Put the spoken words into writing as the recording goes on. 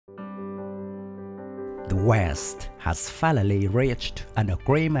The West has finally reached an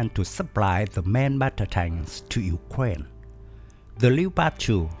agreement to supply the main battle tanks to Ukraine. The Leopard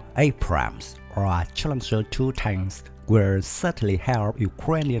 2, Abrams, or Challenger 2 tanks will certainly help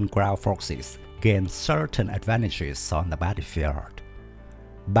Ukrainian ground forces gain certain advantages on the battlefield.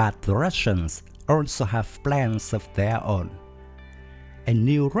 But the Russians also have plans of their own. A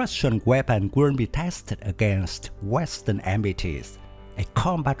new Russian weapon will be tested against Western MBTs, a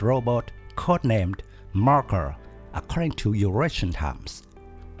combat robot codenamed Marker, according to Eurasiantimes.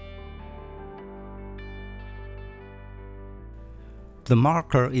 The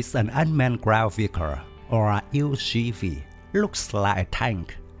Marker is an unmanned ground vehicle, or UGV, looks like a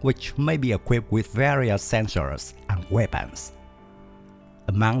tank, which may be equipped with various sensors and weapons.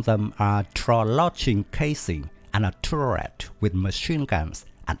 Among them are troll-launching casing and a turret with machine guns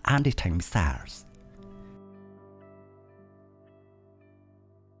and anti-tank missiles.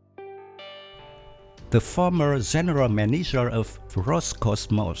 The former general manager of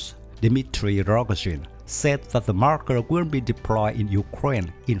Roscosmos, Dmitry Rogozhin, said that the Marker will be deployed in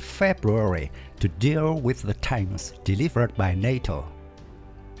Ukraine in February to deal with the tanks delivered by NATO.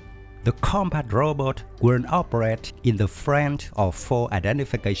 The combat robot will operate in the front or forward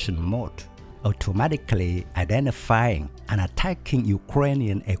identification mode, automatically identifying and attacking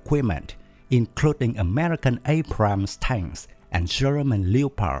Ukrainian equipment, including American Abrams tanks and German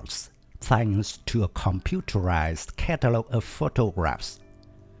Leopards, thanks to a computerized catalog of photographs.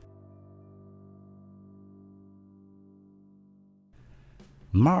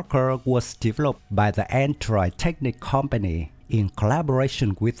 Marker was developed by the Android Technic Company in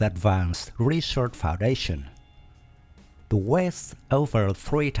collaboration with Advanced Research Foundation. The weighs over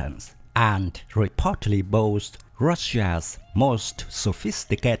 3 tons and reportedly boasts Russia's most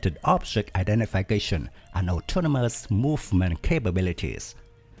sophisticated object identification and autonomous movement capabilities.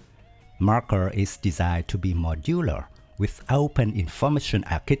 Marker is designed to be modular with open information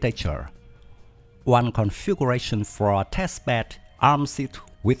architecture. One configuration for a testbed arms it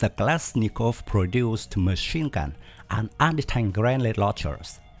with a Kalashnikov-produced machine gun and anti-tank grenade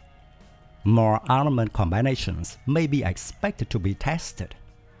launchers. More armament combinations may be expected to be tested.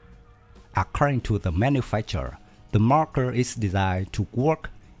 According to the manufacturer, the Marker is designed to work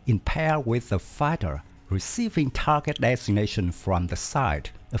in pair with the fighter receiving target designation from the side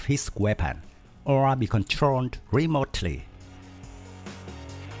of his weapon, or be controlled remotely.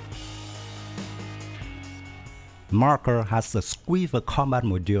 Marker has a swivel combat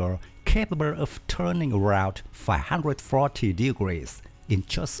module capable of turning around 540 degrees in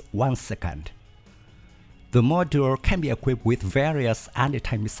just 1 second. The module can be equipped with various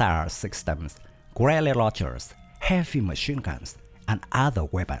anti-tank missile systems, grenade launchers, heavy machine guns, and other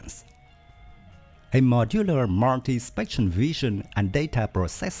weapons. A modular multi-spectrum vision and data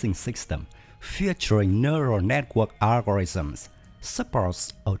processing system featuring neural network algorithms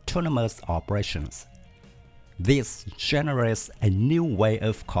supports autonomous operations. This generates a new way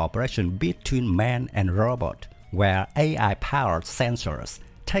of cooperation between man and robot, where AI-powered sensors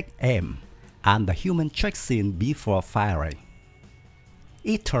take aim and the human checks in before firing.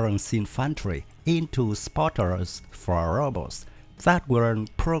 It turns infantry into spotters for robots that will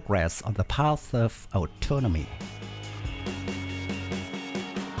progress on the path of autonomy.